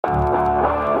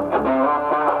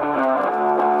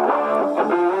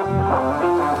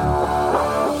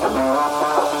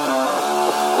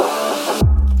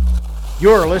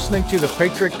You're listening to The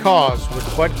Patriot Cause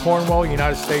with Bud Cornwell,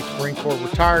 United States Marine Corps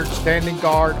retired, standing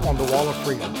guard on the Wall of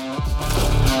Freedom.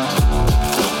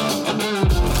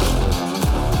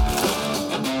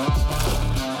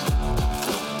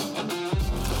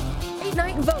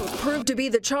 Late-night vote proved to be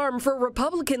the charm for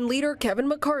Republican leader Kevin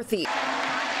McCarthy,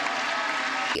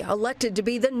 elected to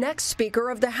be the next Speaker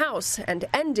of the House and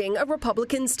ending a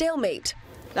Republican stalemate.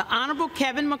 The Honorable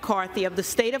Kevin McCarthy of the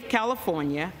state of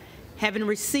California, having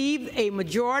received a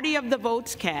majority of the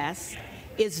votes cast,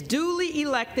 is duly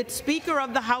elected Speaker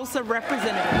of the House of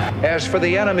Representatives. As for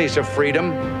the enemies of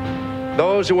freedom,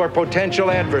 those who are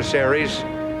potential adversaries,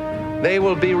 they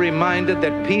will be reminded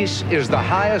that peace is the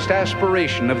highest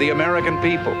aspiration of the American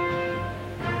people.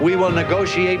 We will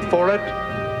negotiate for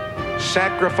it,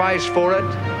 sacrifice for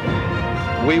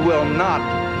it. We will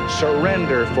not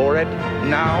surrender for it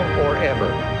now or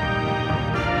ever.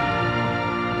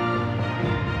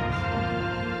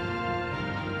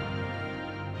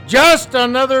 Just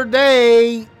another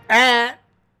day at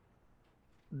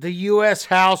the U.S.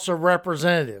 House of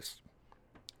Representatives.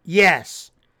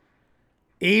 Yes,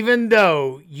 even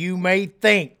though you may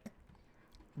think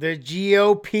the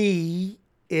GOP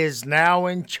is now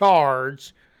in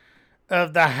charge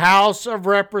of the House of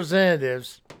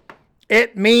Representatives,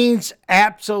 it means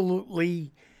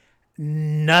absolutely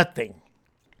nothing.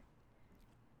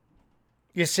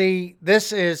 You see,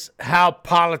 this is how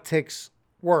politics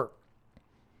work.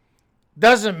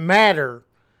 Doesn't matter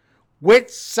which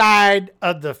side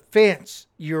of the fence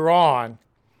you're on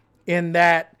in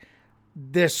that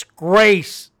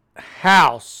disgrace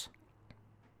house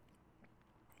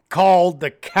called the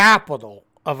Capitol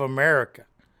of America.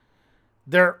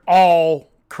 They're all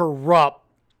corrupt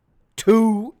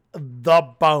to the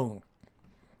bone.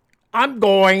 I'm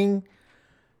going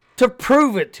to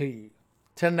prove it to you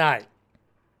tonight.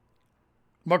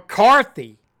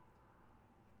 McCarthy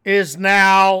is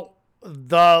now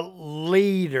the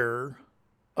leader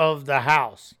of the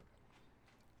House.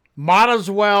 Might as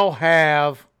well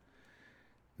have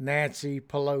Nancy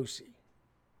Pelosi,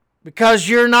 because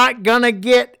you're not going to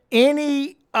get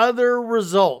any other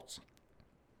results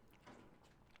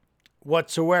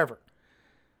whatsoever.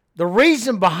 The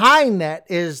reason behind that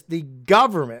is the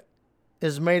government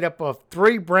is made up of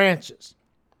three branches: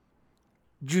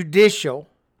 judicial,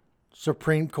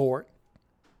 Supreme Court;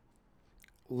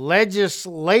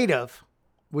 legislative,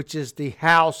 which is the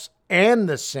House and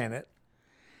the Senate;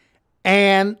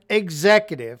 and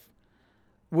executive,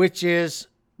 which is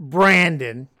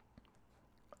Brandon,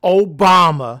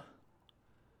 Obama,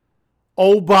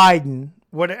 Biden,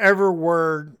 whatever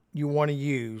word you want to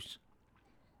use,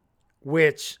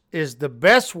 which is the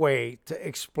best way to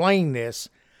explain this: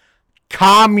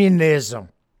 communism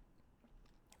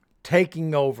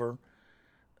taking over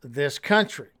this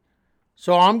country.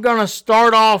 So I'm going to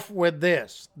start off with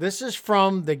this. This is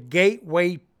from the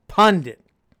Gateway Pundit.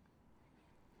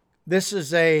 This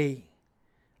is a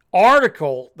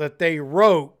article that they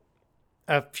wrote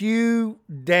a few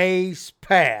days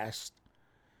past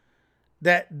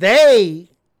that they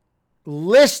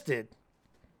listed,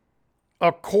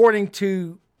 according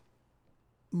to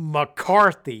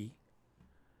McCarthy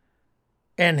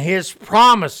and his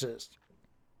promises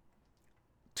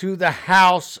to the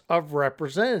House of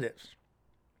Representatives.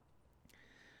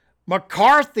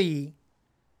 McCarthy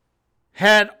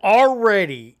had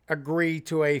already agreed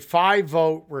to a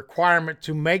 5-vote requirement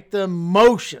to make the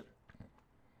motion,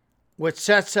 which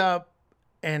sets up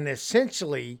an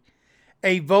essentially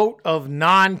a vote of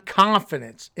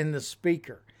non-confidence in the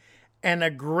Speaker, and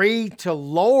agreed to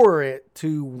lower it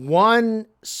to one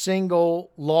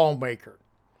single lawmaker.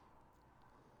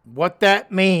 What that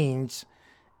means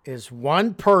is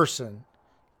one person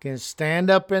can stand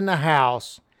up in the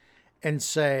House and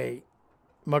say,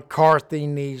 McCarthy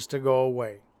needs to go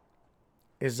away.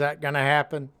 Is that going to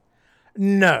happen?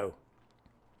 No.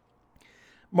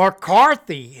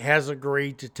 McCarthy has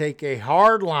agreed to take a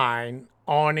hard line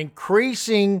on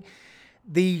increasing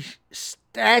the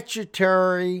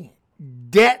statutory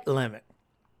debt limit,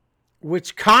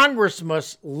 which Congress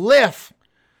must lift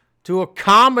to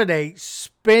accommodate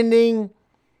spending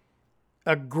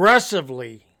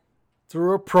aggressively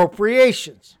through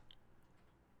appropriations.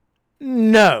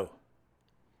 No.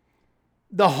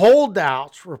 The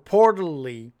holdouts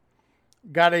reportedly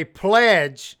got a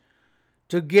pledge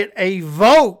to get a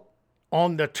vote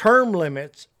on the term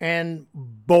limits and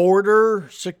border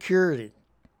security.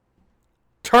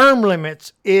 Term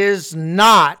limits is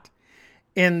not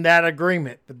in that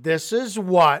agreement, but this is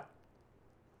what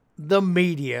the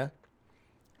media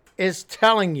is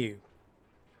telling you.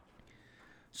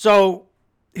 So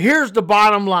here's the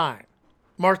bottom line.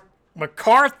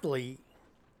 McCarthy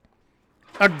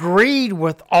agreed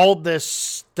with all this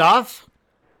stuff.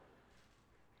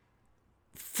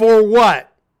 For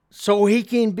what? So he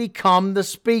can become the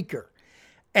speaker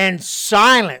and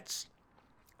silence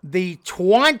the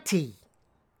 20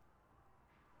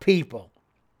 people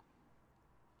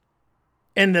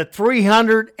and the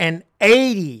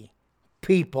 380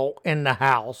 people in the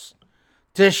House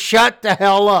to shut the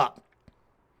hell up.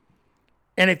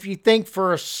 And if you think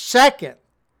for a second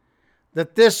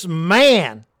that this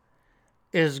man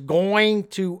is going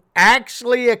to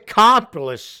actually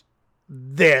accomplish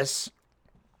this,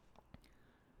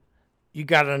 you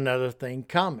got another thing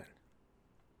coming.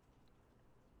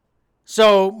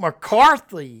 So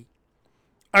McCarthy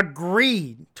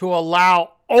agreed to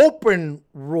allow open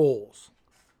rules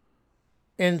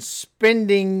in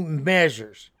spending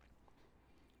measures,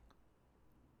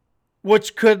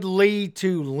 which could lead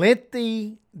to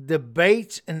lengthy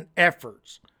debates and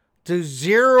efforts to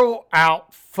zero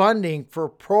out funding for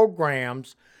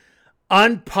programs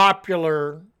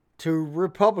unpopular to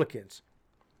Republicans.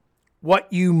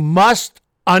 What you must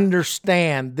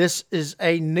understand, this is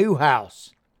a new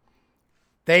House.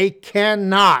 They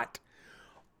cannot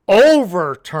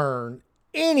overturn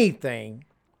anything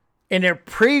in a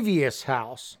previous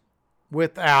House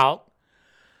without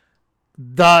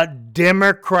the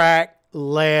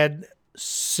Democrat-led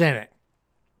Senate.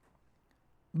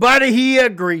 But he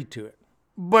agreed to it.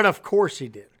 But of course he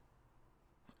did.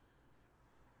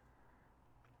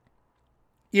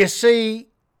 You see,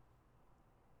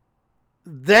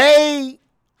 they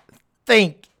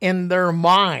think in their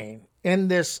mind, in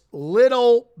this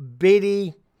little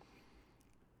bitty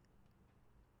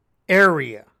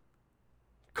area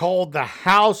called the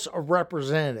House of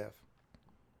Representatives,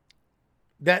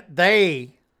 that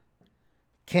they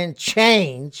can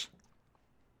change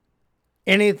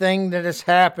anything that is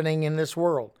happening in this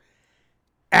world.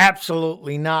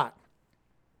 Absolutely not.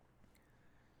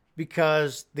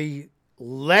 Because the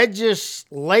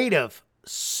legislative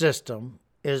system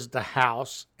is the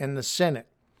House and the Senate.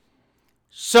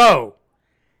 So,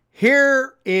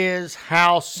 here is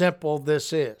how simple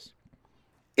this is.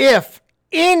 If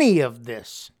any of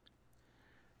this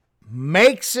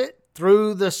makes it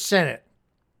through the Senate,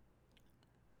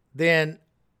 then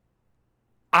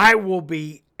I will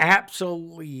be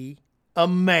absolutely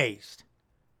amazed.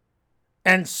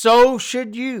 And so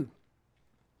should you.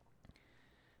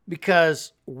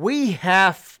 Because we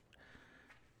have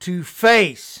to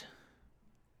face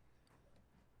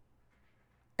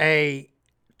a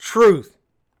truth.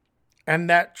 And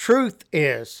that truth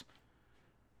is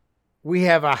we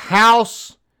have a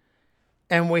House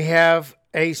and we have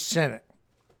a Senate.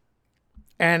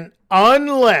 And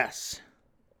unless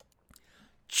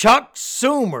Chuck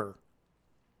Schumer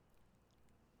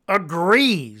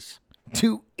agrees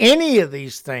to any of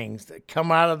these things that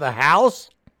come out of the House,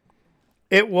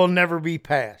 it will never be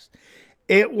passed.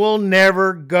 It will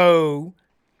never go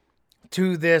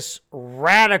to this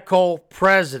radical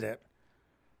president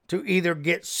to either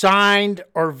get signed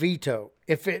or vetoed.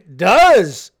 If it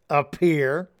does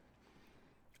appear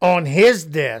on his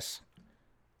desk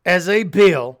as a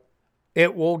bill,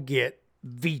 it will get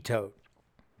vetoed.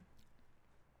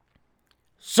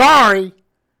 Sorry,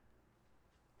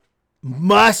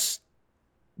 must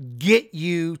get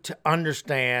you to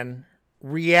understand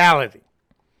reality.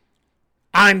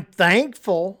 I'm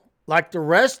thankful, like the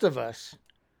rest of us,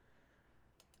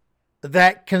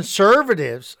 that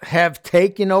conservatives have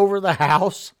taken over the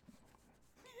House,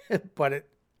 but it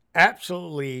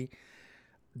absolutely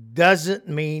doesn't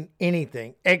mean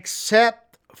anything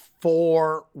except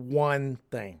for one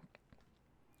thing.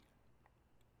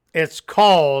 It's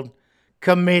called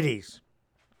committees.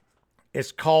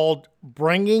 It's called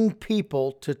bringing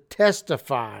people to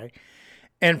testify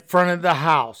in front of the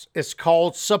House. It's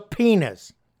called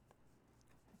subpoenas.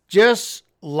 Just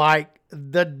like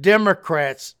the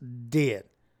Democrats did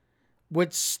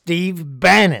with Steve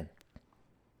Bannon.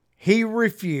 He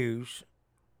refused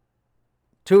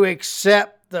to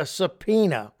accept the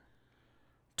subpoena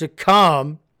to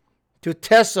come to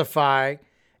testify,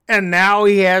 and now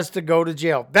he has to go to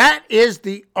jail. That is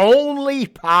the only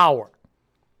power,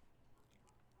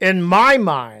 in my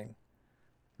mind,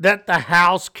 that the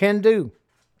House can do,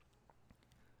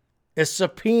 is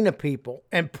subpoena people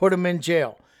and put them in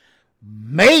jail.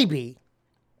 Maybe,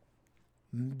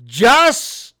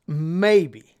 just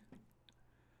maybe,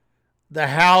 the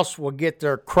House will get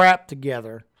their crap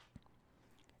together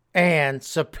and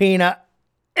subpoena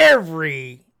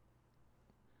every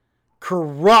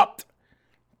corrupt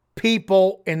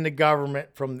people in the government,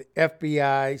 from the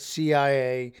FBI,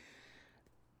 CIA,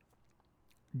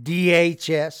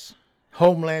 DHS,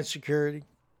 Homeland Security.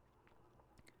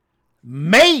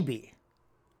 maybe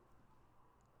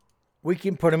we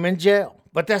can put them in jail.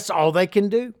 But that's all they can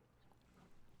do.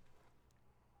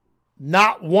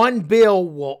 Not one bill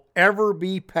will ever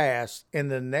be passed in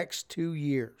the next 2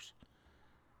 years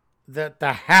that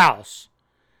the House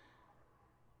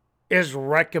is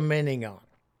recommending on.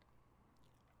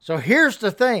 So here's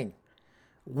the thing.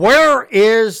 Where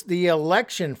is the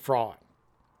election fraud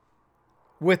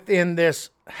within this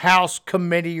House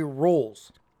committee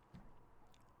rules?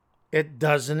 It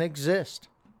doesn't exist.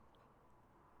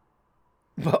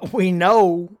 But we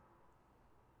know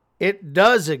it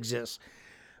does exist.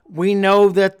 We know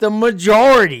that the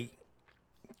majority,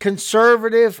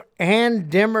 conservative and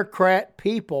Democrat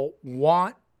people,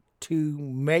 want to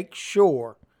make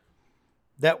sure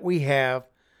that we have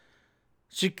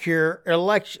secure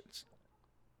elections.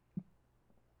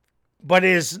 But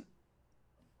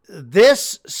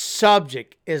this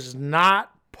subject is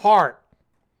not part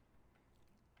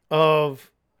of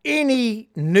any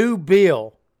new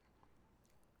bill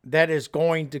that is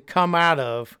going to come out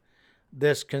of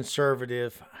this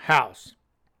conservative House.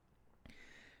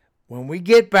 When we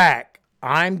get back,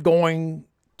 I'm going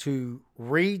to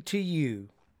read to you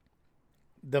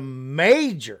the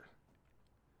major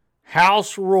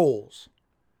House rules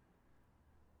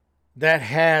that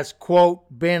has,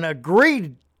 quote, been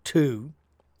agreed to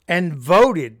and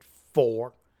voted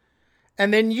for.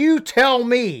 And then you tell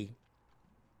me,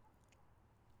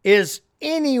 is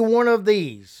any one of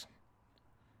these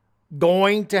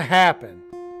going to happen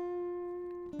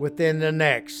within the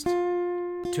next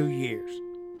 2 years?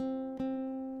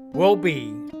 We'll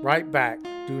be right back.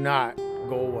 Do not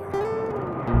go away.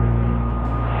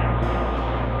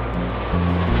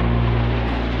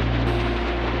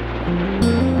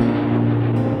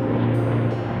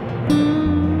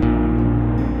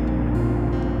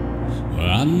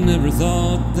 I never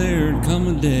thought there'd come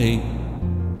a day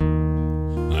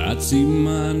I'd see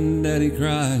my daddy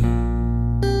cry.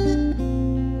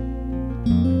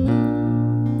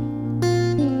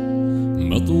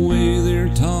 But the way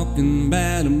they're talking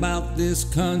bad about this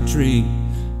country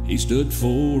he stood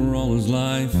for all his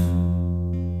life.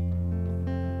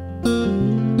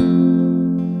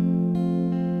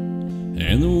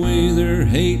 And the way they're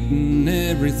hating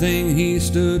everything he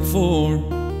stood for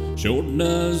sure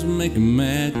does make him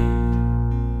mad.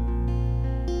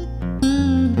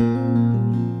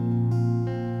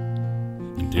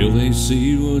 Until they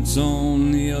see what's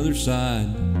on the other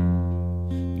side,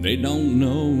 they don't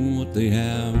know what they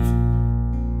have.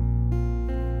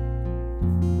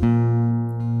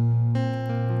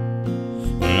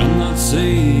 But I'm not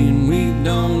saying we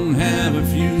don't have a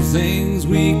few things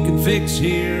we could fix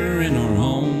here in our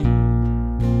home.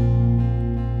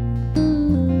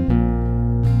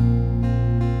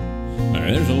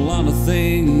 There's a lot of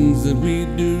things that we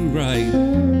do right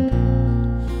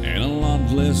and a lot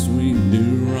less we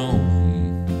do wrong.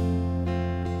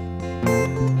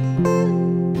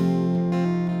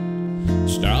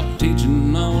 Stop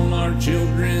teaching all our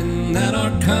children that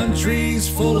our country's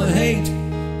full of hate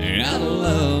and out of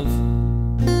love.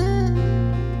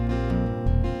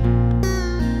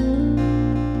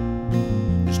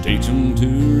 Just teach them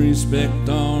to respect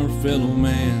our fellow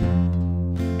man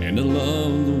and to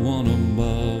love the one above.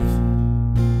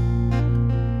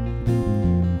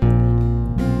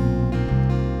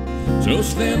 So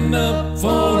stand up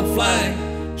for the flag,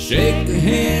 shake a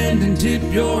hand and tip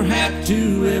your hat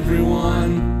to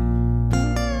everyone.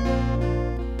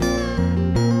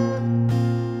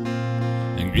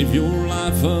 And give your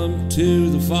life up to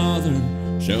the Father,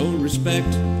 show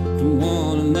respect to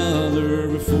one another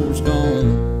before it's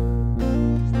gone.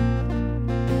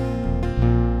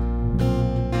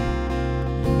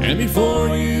 And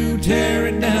before you tear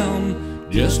it down,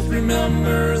 just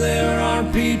remember there are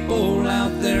people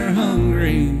out there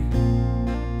hungry.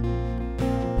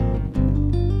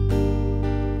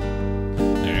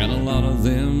 And a lot of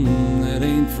them that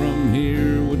ain't from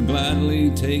here would gladly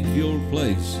take your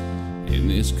place in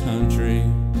this country.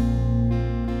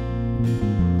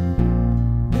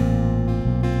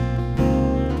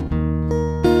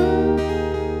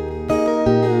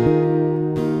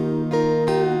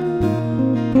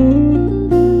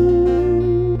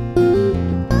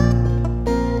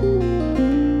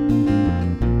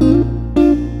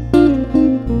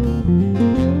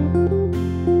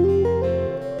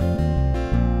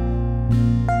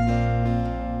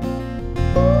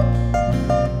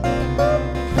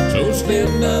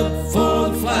 Stand up for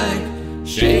the flag,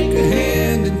 shake a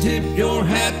hand and tip your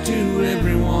hat to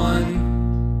everyone.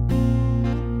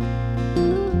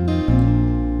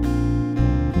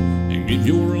 And give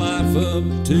your life up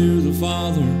to the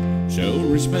Father, Show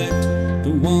respect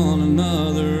to one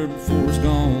another before it's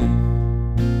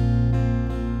gone.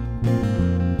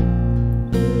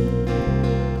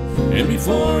 And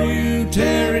before you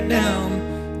tear it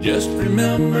down, just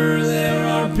remember there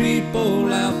are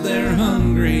people out there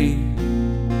hungry.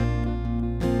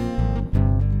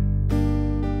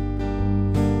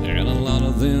 And a lot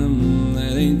of them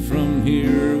that ain't from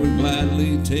here would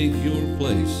gladly take your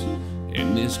place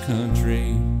in this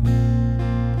country.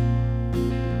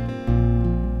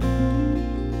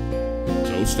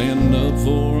 So stand up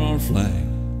for our flag,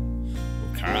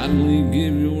 or kindly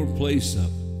give your place up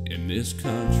in this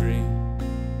country.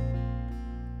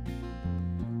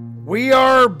 We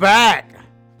are back,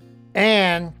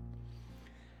 and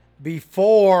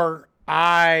before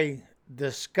I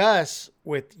discuss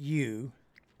with you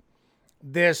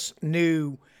this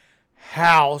new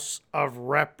House of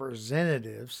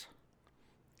Representatives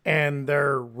and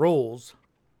their rules,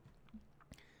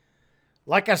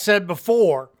 like I said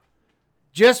before,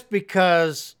 just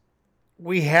because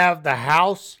we have the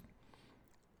House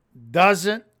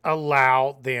doesn't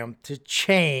allow them to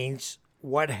change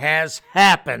what has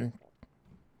happened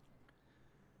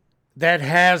that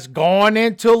has gone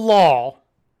into law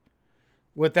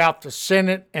without the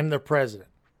Senate and the President.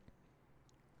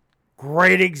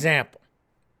 Great example.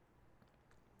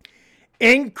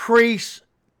 Increase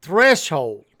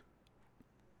threshold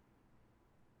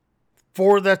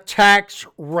for the tax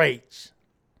rates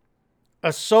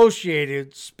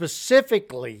associated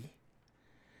specifically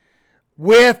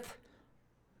with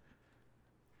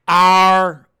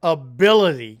our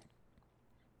ability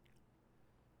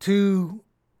to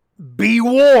be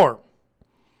warm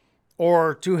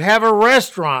or to have a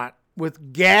restaurant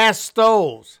with gas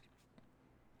stoves.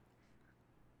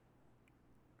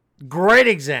 Great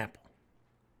example.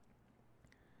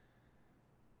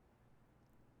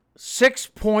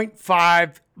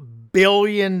 $6.5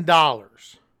 billion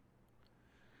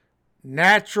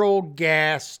natural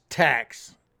gas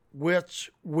tax, which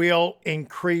will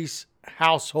increase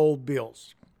household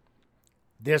bills.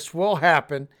 This will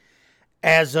happen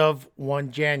as of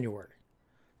 1 January.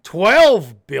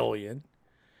 $12 billion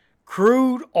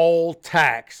crude oil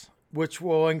tax, which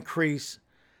will increase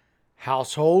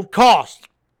household costs.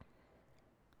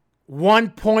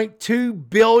 $1.2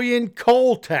 billion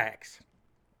coal tax.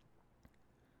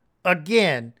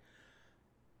 Again,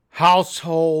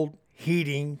 household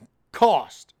heating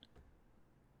cost.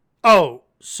 Oh,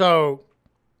 so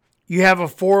you have a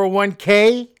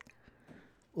 401k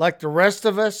like the rest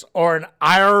of us, or an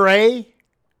IRA,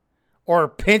 or a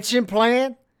pension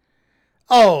plan?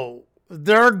 Oh,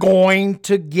 they're going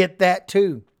to get that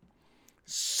too.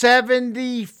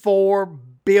 $74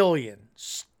 billion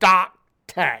stock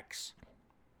tax,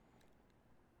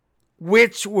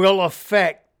 which will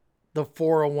affect the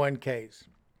 401ks.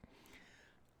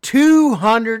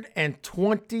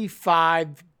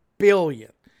 $225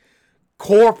 billion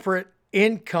corporate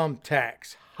income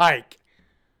tax hike.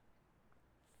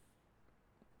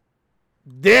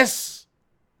 This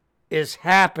is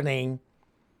happening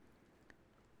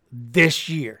this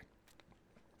year.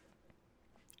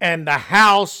 And the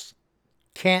House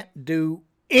can't do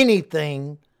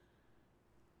anything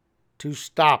to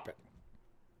stop it.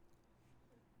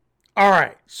 All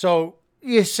right, so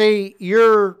you see,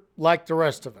 you're like the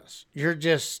rest of us. You're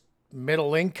just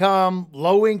middle income,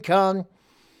 low income,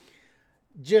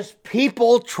 just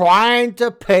people trying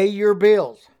to pay your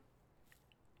bills.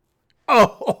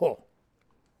 Oh,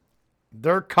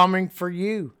 they're coming for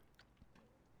you.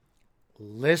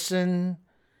 Listen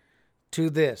to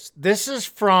this. This is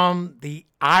from the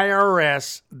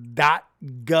IRS.gov.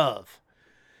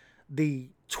 The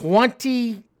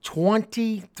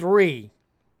 2023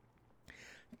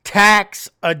 tax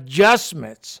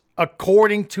adjustments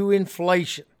according to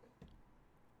inflation.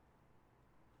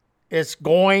 It's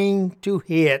going to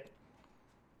hit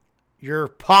your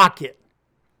pocket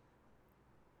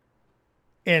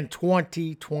in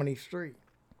 2023.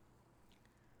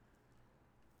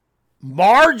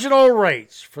 Marginal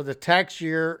rates for the tax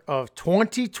year of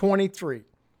 2023.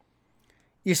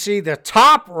 You see, the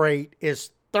top rate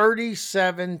is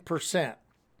 37%.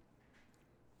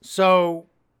 So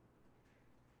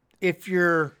if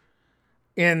you're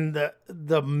in the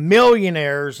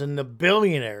millionaires and the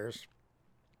billionaires,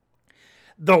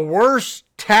 the worst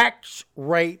tax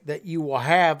rate that you will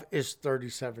have is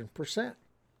 37%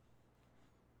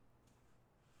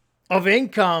 of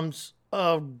incomes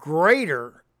of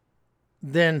greater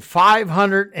than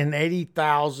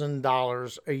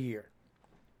 $580,000 a year.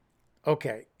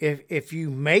 Okay, if you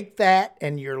make that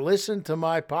and you're listening to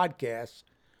my podcast,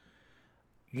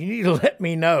 you need to let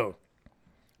me know,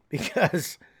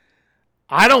 because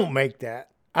I don't make that.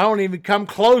 I don't even come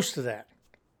close to that.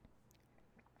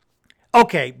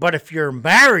 Okay, but if you're a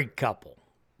married couple,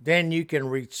 then you can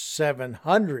reach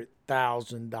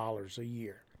 $700,000 a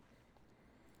year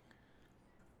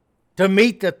to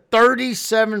meet the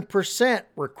 37%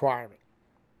 requirement.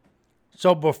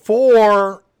 So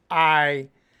before I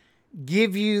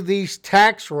give you these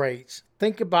tax rates,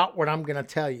 think about what I'm going to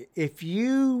tell you. If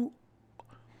you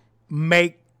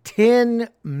make $10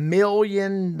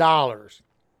 million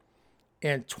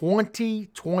in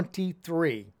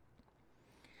 2023,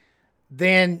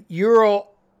 then you're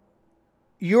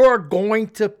going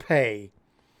to pay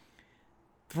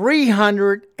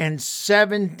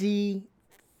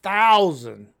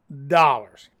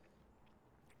 $370,000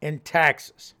 in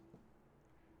taxes.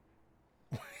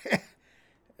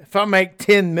 If I make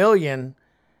 10 million,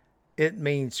 it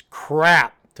means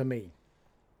crap to me.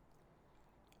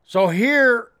 So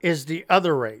here is the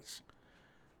other rates.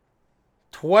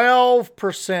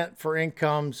 12% for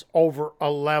incomes over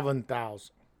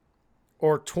 11,000,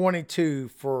 or 22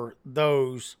 for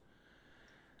those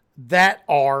that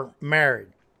are married.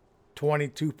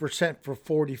 22% for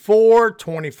 44,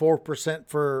 24%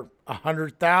 for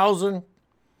 100,000,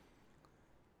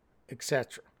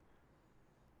 etc.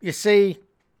 You see,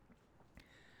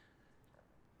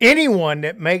 anyone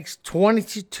that makes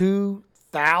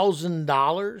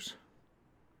 $22,000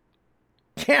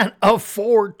 can't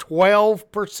afford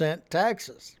 12%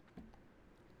 taxes.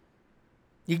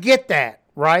 You get that,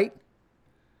 right?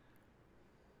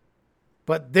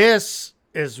 But this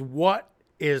is what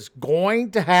is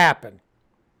going to happen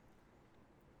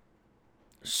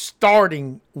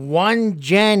starting 1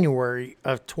 January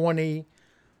of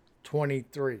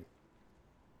 2023.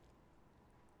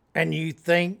 And you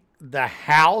think the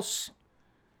House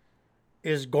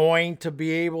is going to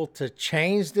be able to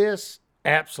change this?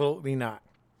 Absolutely not.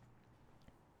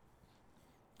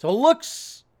 So it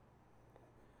looks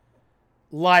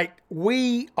like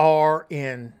we are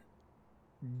in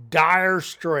dire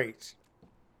straits.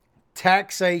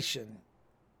 Taxation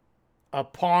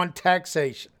upon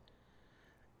taxation.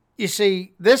 You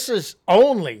see, this is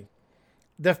only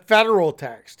the federal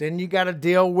tax. Then you got to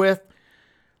deal with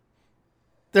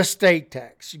the state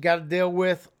tax. You got to deal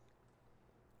with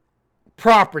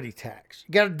property tax.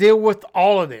 You got to deal with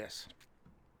all of this.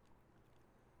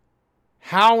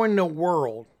 How in the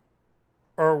world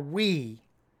are we,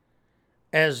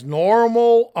 as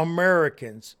normal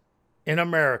Americans in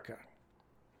America,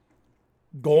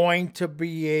 going to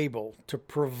be able to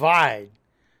provide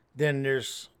then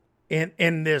there's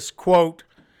in this quote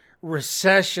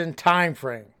recession time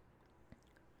frame?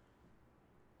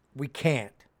 We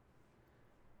can't.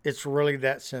 It's really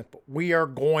that simple. We are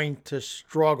going to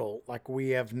struggle like we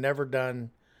have never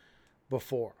done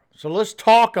before. So let's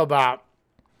talk about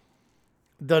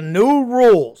the new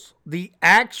rules, the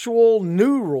actual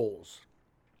new rules.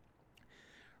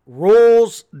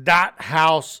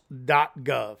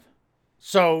 Rules.house.gov.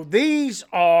 So these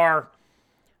are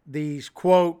these,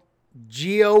 quote,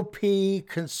 GOP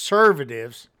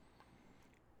conservatives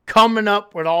coming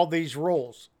up with all these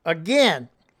rules. Again,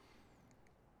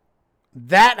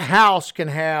 that House can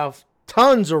have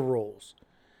tons of rules.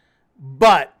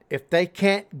 But if they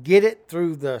can't get it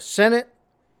through the Senate,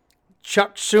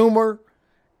 Chuck Schumer,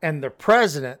 and the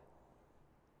President,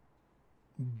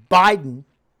 Biden,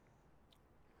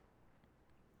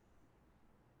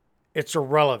 it's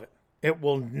irrelevant. It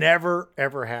will never,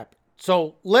 ever happen.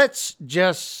 So let's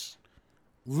just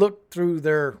look through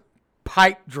their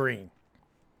pipe dream.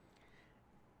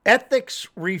 Ethics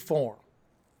reform.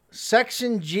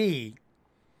 Section G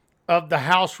of the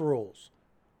House Rules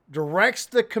directs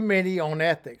the Committee on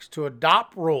Ethics to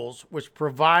adopt rules which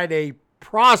provide a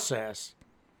process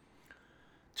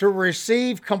to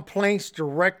receive complaints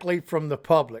directly from the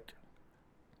public.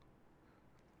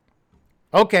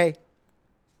 Okay,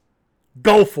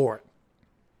 go for it.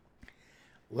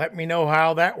 Let me know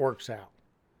how that works out.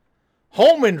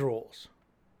 Holman Rules.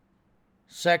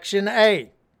 Section A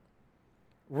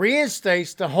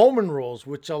reinstates the Holman Rules,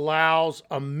 which allows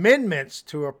amendments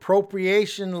to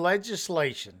appropriation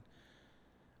legislation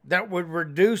that would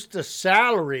reduce the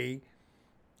salary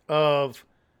of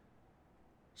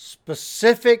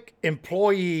specific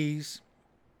employees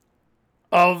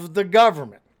of the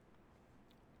government.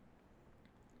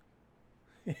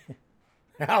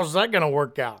 How's that going to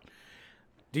work out?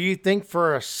 Do you think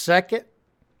for a second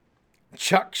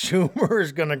Chuck Schumer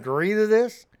is going to agree to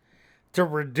this? To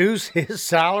reduce his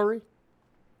salary?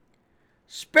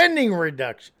 Spending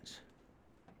reductions.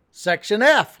 Section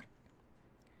F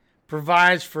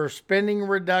provides for spending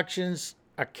reductions,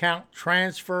 account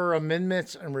transfer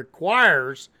amendments, and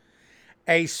requires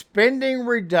a spending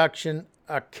reduction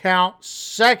account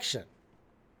section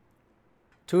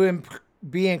to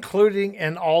be included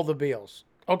in all the bills.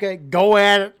 Okay, go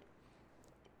at it.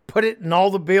 Put it in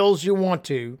all the bills you want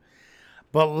to,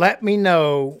 but let me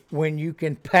know when you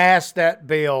can pass that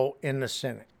bill in the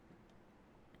Senate.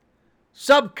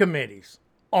 Subcommittees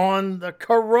on the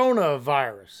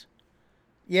coronavirus.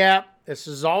 Yeah, this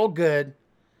is all good.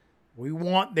 We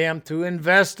want them to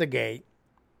investigate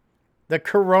the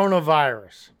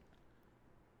coronavirus.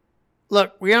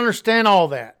 Look, we understand all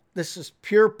that. This is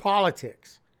pure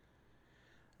politics.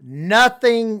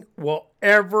 Nothing will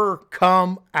ever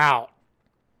come out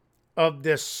of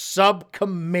this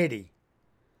subcommittee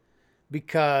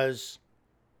because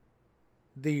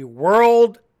the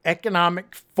World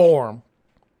Economic Forum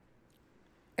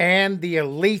and the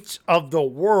elites of the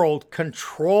world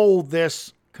control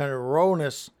this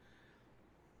coronavirus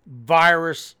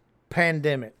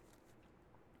pandemic.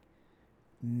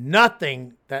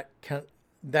 Nothing that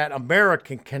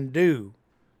America can do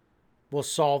will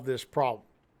solve this problem.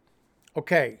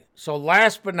 Okay, so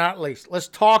last but not least, let's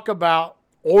talk about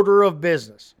order of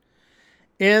business.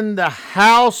 In the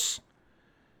House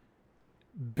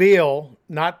bill,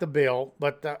 not the bill,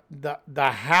 but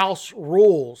the House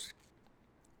rules,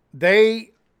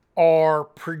 they are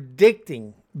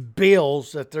predicting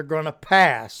bills that they're going to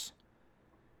pass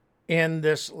in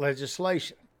this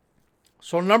legislation.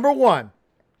 So number one,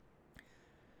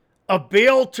 a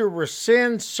bill to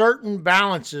rescind certain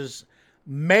balances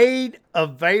made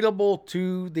available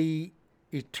to the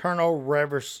Internal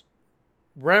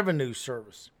Revenue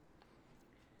Service.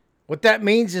 What that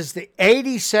means is the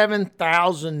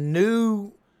 87,000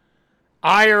 new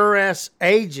IRS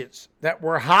agents that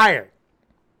were hired.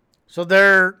 So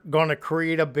they're going to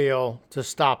create a bill to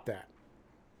stop that.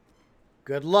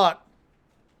 Good luck.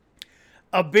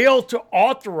 A bill to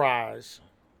authorize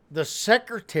the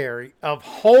Secretary of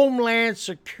Homeland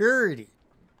Security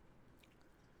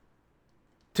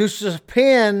to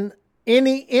suspend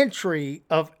any entry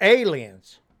of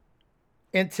aliens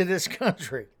into this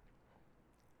country.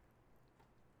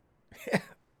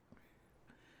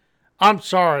 I'm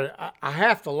sorry, I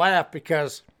have to laugh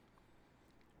because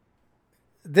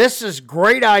this is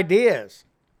great ideas.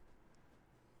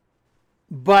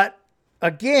 But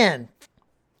again,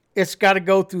 it's got to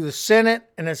go through the Senate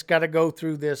and it's got to go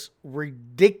through this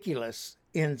ridiculous,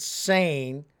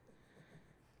 insane,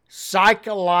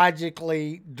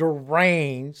 psychologically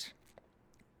deranged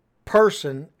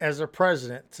person as a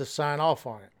president to sign off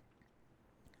on it.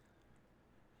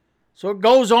 So it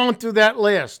goes on through that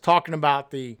list, talking about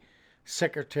the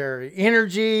Secretary of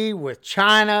Energy with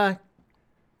China,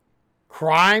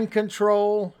 crime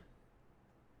control,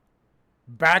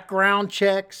 background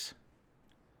checks,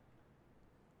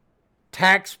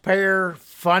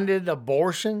 taxpayer-funded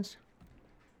abortions.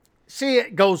 See,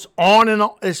 it goes on and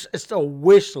on. It's a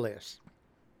wish list,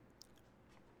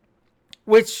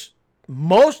 which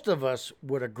most of us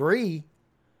would agree,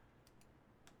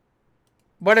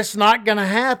 but it's not going to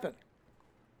happen.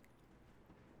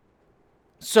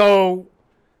 So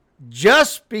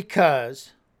just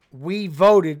because we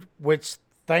voted, which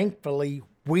thankfully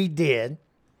we did,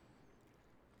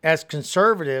 as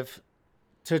conservative,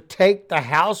 to take the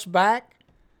House back,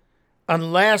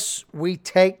 unless we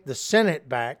take the Senate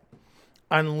back,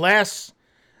 unless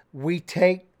we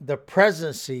take the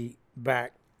presidency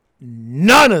back,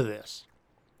 none of this,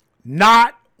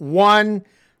 not one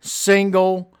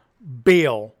single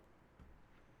bill,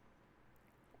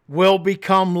 will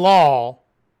become law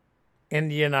in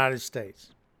the United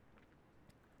States.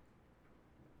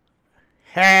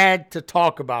 Had to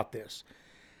talk about this.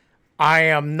 I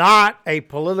am not a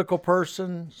political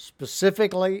person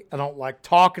specifically. I don't like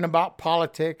talking about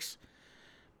politics.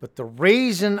 But the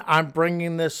reason I'm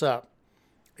bringing this up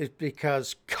is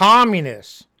because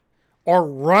communists are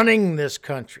running this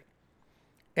country.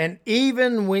 And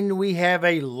even when we have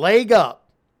a leg up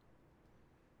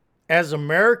as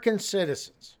American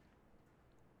citizens,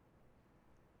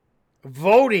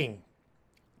 voting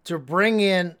to bring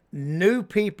in new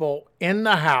people in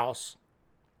the House,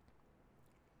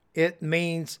 it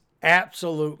means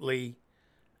absolutely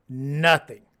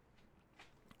nothing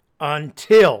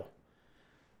until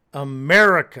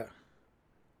America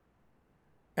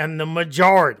and the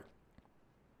majority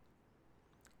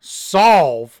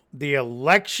solve the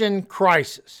election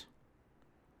crisis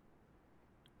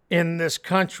in this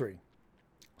country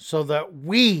so that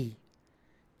we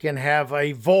can have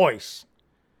a voice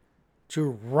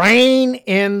to rein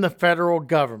in the federal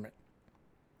government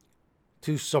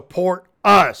to support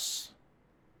us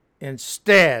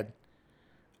instead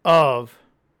of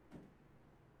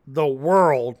the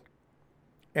world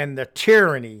and the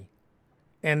tyranny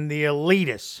and the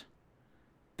elitists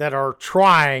that are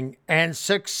trying and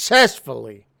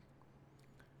successfully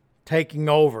taking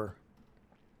over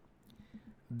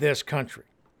this country.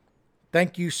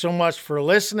 Thank you so much for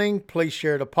listening. Please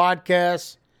share the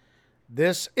podcast.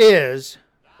 This is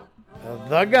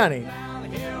The Gunny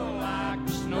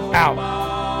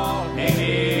out.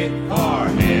 Headed for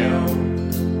hell.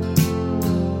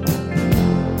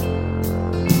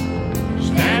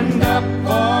 Stand up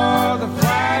for the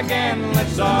flag and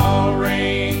let's all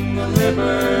ring the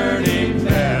Liberty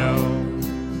Bell.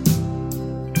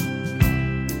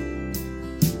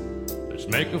 Let's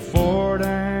make a Ford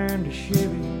and a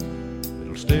Chevy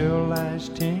that'll still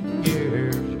last 10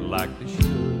 years like they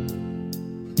should.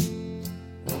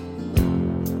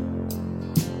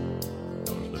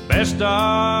 Best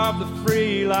of the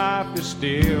free life is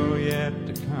still yet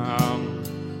to come.